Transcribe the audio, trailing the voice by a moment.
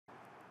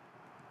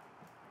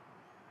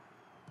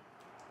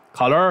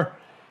Collar.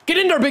 Get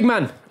in there, big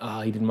man.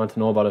 Ah, he didn't want to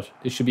know about it.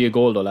 This should be a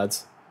goal though,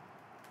 lads.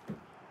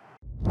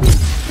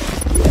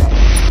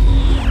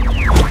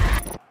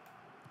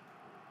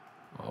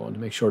 I want to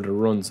make sure the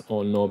runs.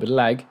 Oh no, a bit of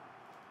lag.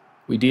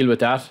 We deal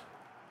with that.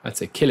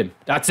 That's it. Kill him.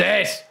 That's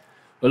it.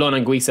 Well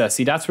done, Anguissa.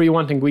 See, that's where you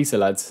want Anguissa,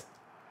 lads.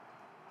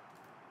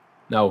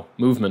 Now,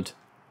 movement.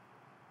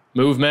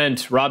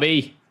 Movement,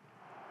 Robbie.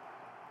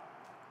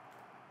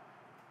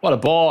 What a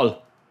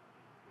ball.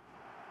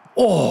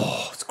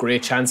 Oh, it's a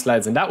great chance,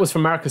 lads. And that was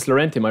from Marcus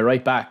Llorente, my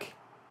right back.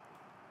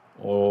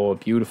 Oh,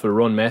 beautiful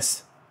run,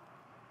 Mess.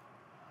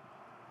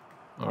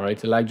 All right,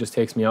 the lag just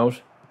takes me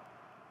out.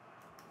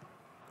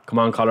 Come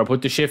on, Collar,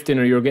 put the shift in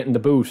or you're getting the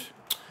boot.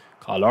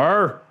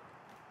 Collar.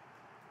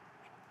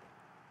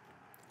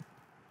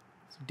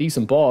 It's a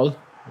decent ball.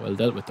 Well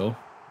dealt with, though.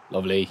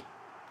 Lovely.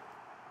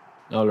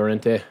 Now,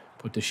 Llorente,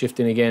 put the shift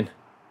in again.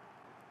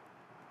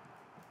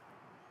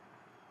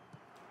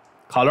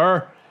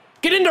 Collar.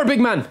 Get in there, big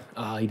man.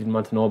 Ah, he didn't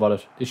want to know about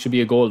it. This should be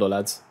a goal, though,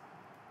 lads.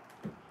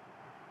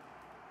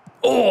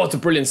 Oh, it's a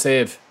brilliant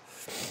save.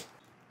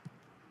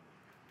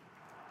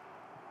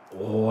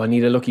 Oh, I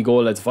need a lucky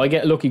goal, lads. If I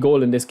get a lucky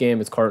goal in this game,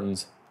 it's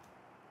curtains.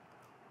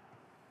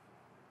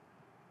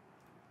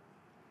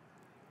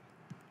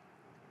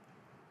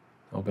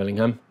 Oh,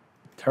 Bellingham.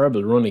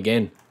 Terrible run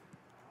again.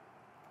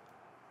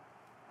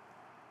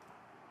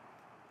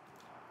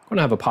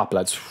 Gonna have a pop,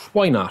 lads.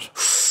 Why not?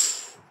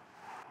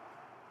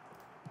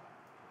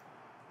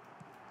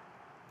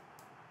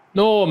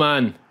 No,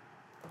 man.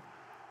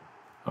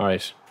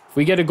 Alright. If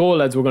we get a goal,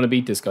 lads, we're going to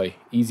beat this guy.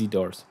 Easy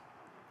doors.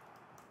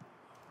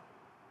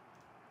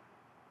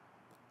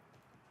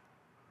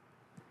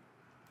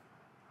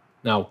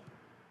 Now.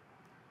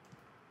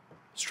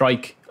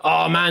 Strike.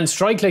 Oh, man.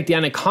 Strike like the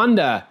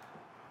anaconda.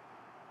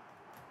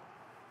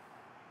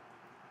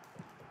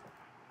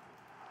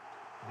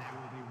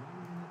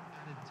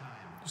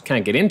 Just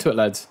can't get into it,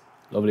 lads.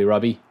 Lovely,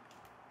 Robbie.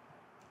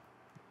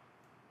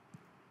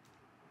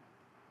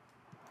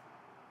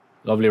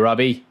 Lovely,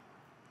 Robbie.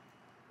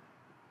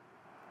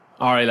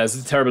 Alright, lads,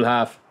 it's a terrible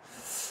half.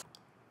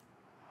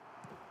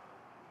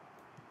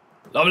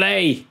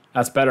 Lovely!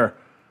 That's better.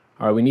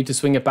 Alright, we need to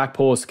swing it back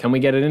post. Can we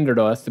get it in there,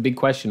 though? That's the big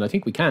question. I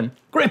think we can.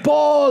 Great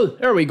ball!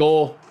 There we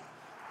go.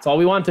 That's all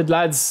we wanted,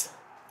 lads.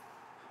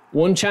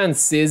 One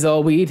chance is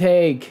all we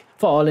take.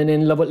 Falling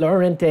in love with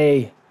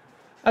Llorente.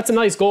 That's a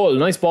nice goal.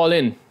 Nice ball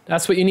in.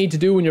 That's what you need to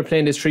do when you're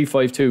playing this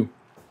 3-5-2.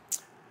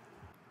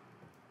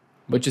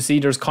 But you see,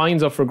 there's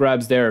coins up for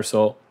grabs there,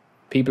 so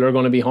people are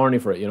going to be horny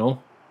for it, you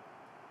know.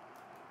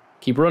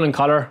 Keep running,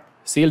 Collar.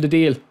 Seal the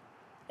deal.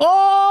 Oh!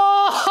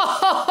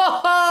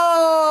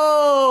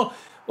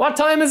 What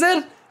time is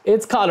it?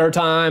 It's Collar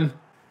time.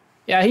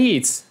 Yeah, he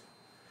eats.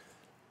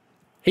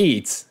 He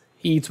eats.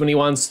 He eats when he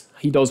wants.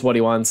 He does what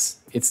he wants.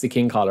 It's the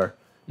King Collar.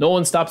 No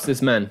one stops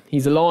this man.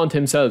 He's a law unto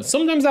himself.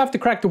 Sometimes I have to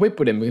crack the whip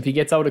with him if he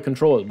gets out of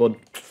control, but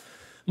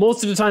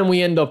most of the time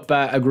we end up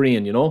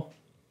agreeing, you know.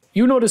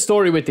 You know the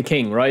story with the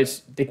King,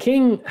 right? The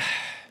King,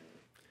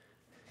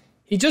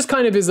 he just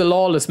kind of is a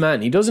lawless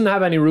man. He doesn't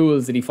have any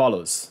rules that he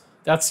follows.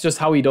 That's just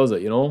how he does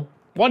it, you know.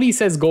 What he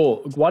says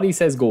goes,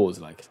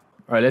 like.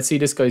 All right, let's see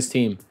this guy's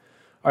team.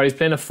 All right, he's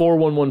playing a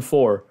 4-1-1-4.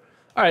 All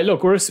right,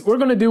 look, we're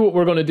gonna do what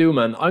we're gonna do,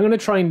 man. I'm gonna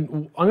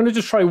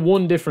just try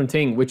one different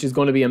thing, which is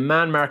gonna be a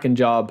man marking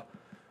job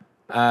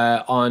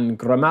on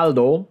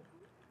Grimaldo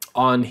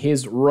on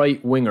his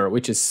right winger,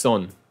 which is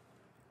Son.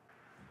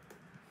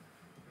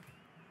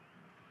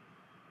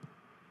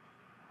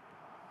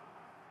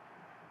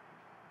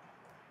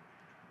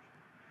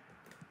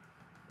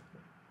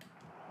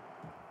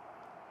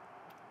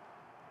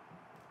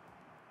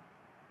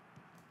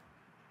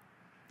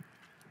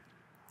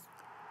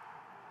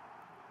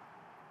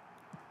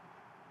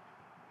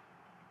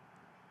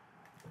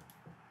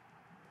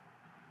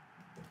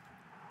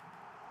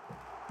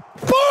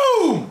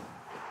 Boom!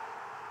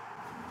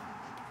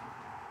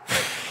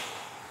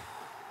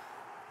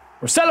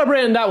 We're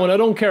celebrating that one. I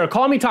don't care.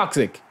 Call me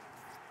toxic.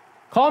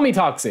 Call me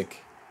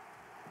toxic.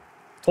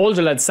 Told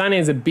you, lad. Sané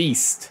is a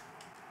beast.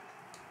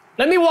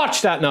 Let me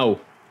watch that now.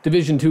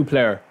 Division 2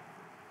 player.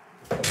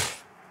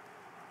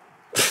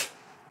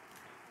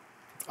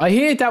 I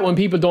hate that when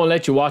people don't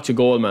let you watch a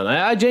goal, man.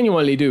 I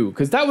genuinely do.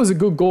 Because that was a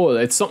good goal.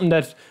 It's something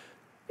that,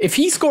 if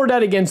he scored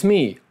that against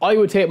me, I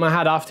would take my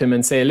hat off to him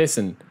and say,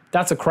 listen,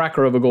 that's a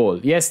cracker of a goal.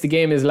 Yes, the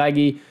game is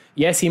laggy.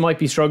 Yes, he might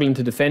be struggling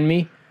to defend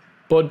me.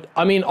 But,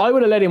 I mean, I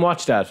would have let him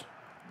watch that.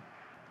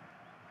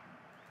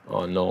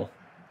 Oh, no.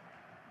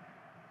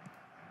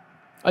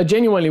 I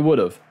genuinely would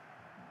have.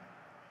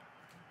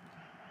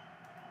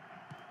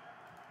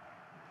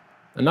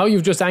 And now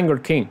you've just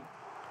angered King.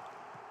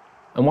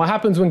 And what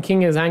happens when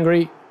King is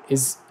angry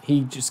is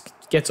he just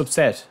gets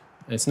upset.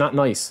 And it's not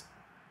nice.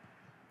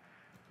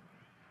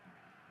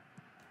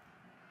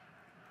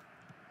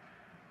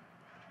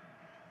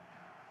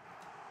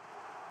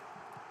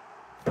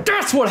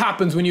 That's what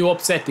happens when you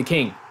upset the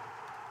King.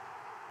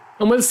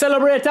 And we'll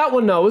celebrate that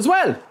one now as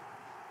well.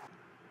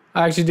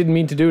 I actually didn't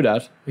mean to do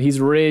that. He's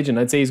raging.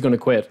 I'd say he's going to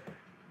quit.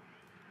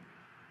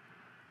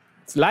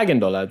 It's lagging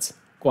though, lads.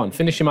 Go on,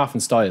 finish him off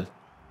in style.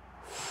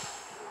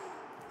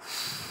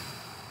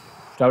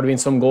 That would have been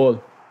some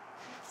goal.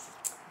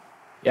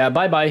 Yeah,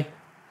 bye-bye.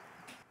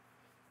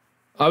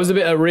 I was a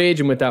bit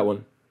raging with that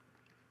one.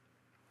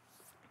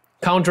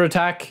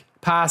 Counter-attack,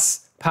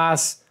 pass,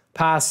 pass,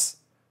 pass,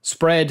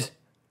 spread,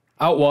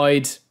 out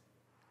wide.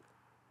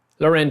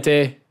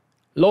 Llorente,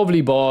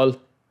 lovely ball.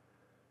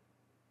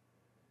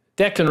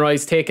 Declan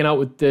Rice taken out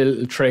with the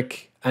little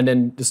trick, and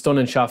then the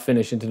stunning shot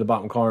finish into the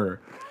bottom corner.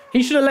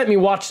 He should have let me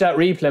watch that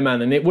replay,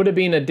 man, and it would have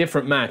been a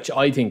different match,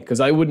 I think, because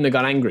I wouldn't have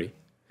got angry.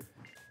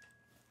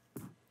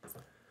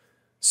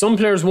 Some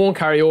players won't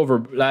carry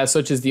over,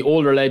 such as the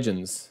older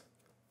legends.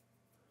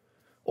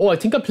 Oh, I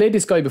think I played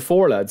this guy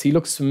before, lads. He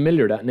looks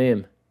familiar, that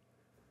name.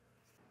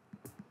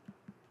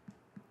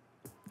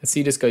 Let's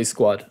see this guy's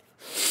squad.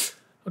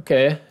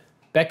 Okay.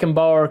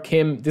 Beckenbauer,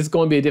 Kim. This is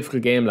going to be a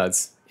difficult game,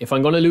 lads. If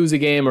I'm going to lose a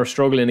game or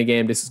struggle in a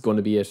game, this is going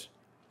to be it.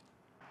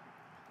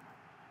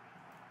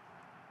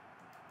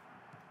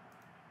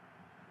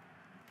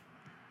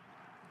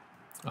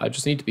 I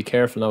just need to be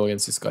careful now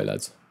against this guy,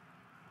 lads.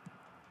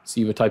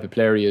 See what type of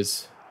player he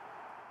is.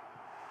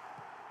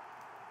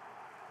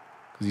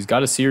 Because he's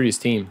got a serious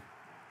team.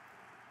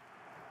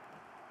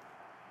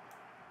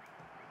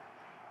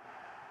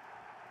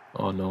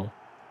 Oh no.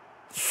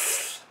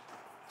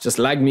 Just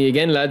lagged me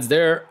again, lads,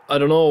 there. I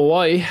don't know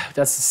why.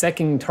 That's the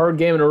second, third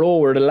game in a row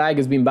where the lag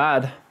has been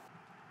bad.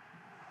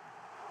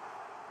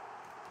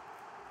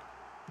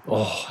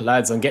 Oh,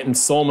 lads, I'm getting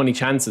so many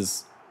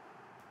chances.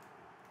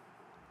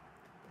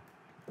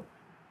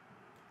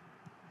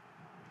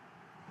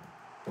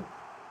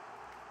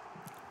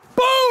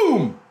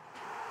 Boom!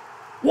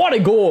 What a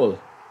goal!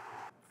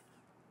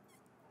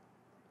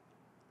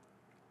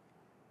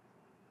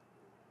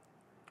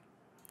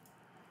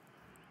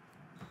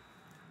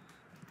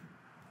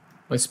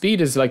 My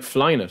speed is like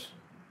flying it.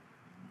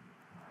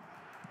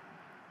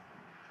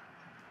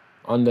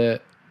 On the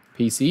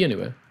PC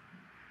anyway.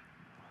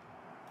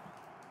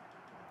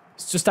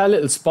 It's just that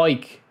little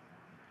spike.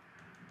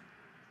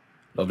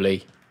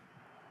 Lovely.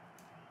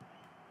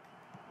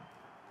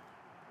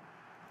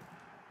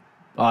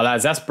 Oh,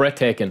 lads, that's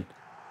breathtaking.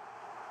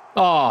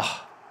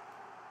 Oh.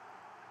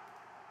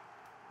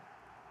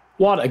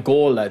 What a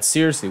goal, lads.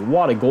 Seriously,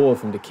 what a goal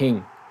from the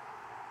king.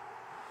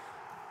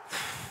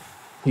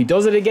 He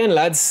does it again,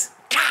 lads.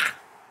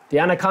 The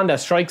Anaconda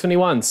strikes when he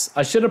wants.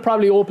 I should have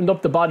probably opened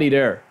up the body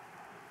there.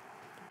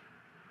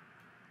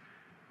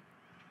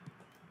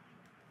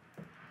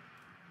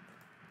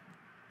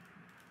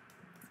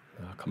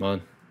 Oh, come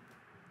on.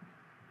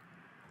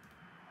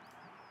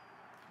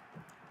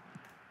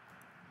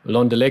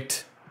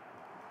 Lundelicht.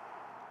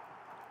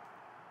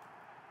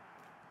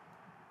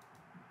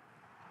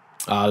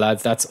 Ah,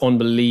 lads, that's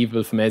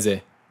unbelievable from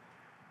Eze.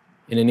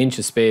 In an inch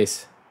of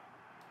space.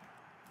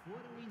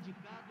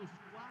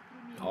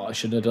 Oh, I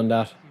shouldn't have done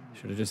that.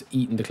 Should have just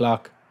eaten the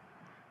clock.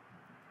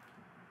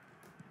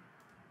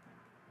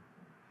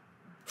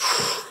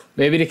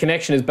 Maybe the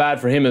connection is bad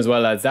for him as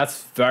well, lads.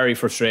 That's very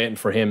frustrating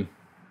for him.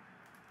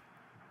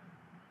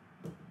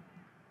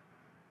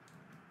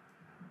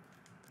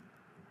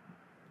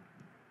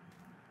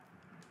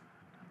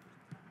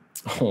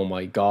 Oh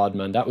my God,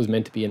 man. That was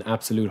meant to be an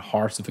absolute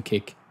horse of a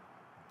kick.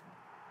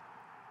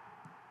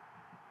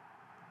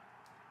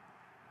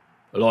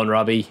 Well on,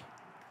 Robbie.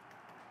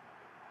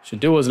 Should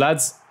do us,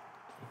 lads.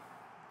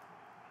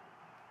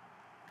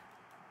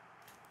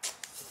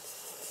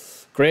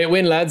 Great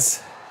win,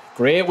 lads.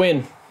 Great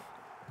win.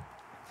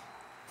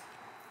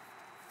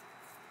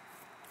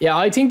 Yeah,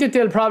 I think that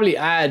they'll probably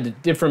add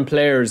different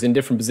players in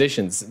different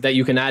positions that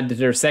you can add to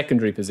their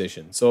secondary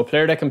position. So a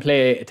player that can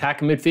play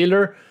attacking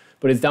midfielder,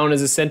 but is down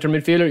as a centre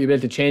midfielder, you'll be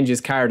able to change his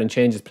card and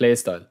change his play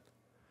style.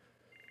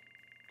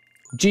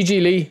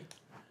 GG, Lee.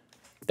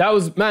 That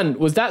was, man,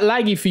 was that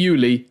laggy for you,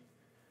 Lee?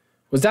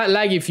 Was that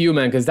laggy for you,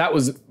 man? Because that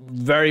was a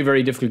very,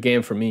 very difficult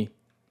game for me.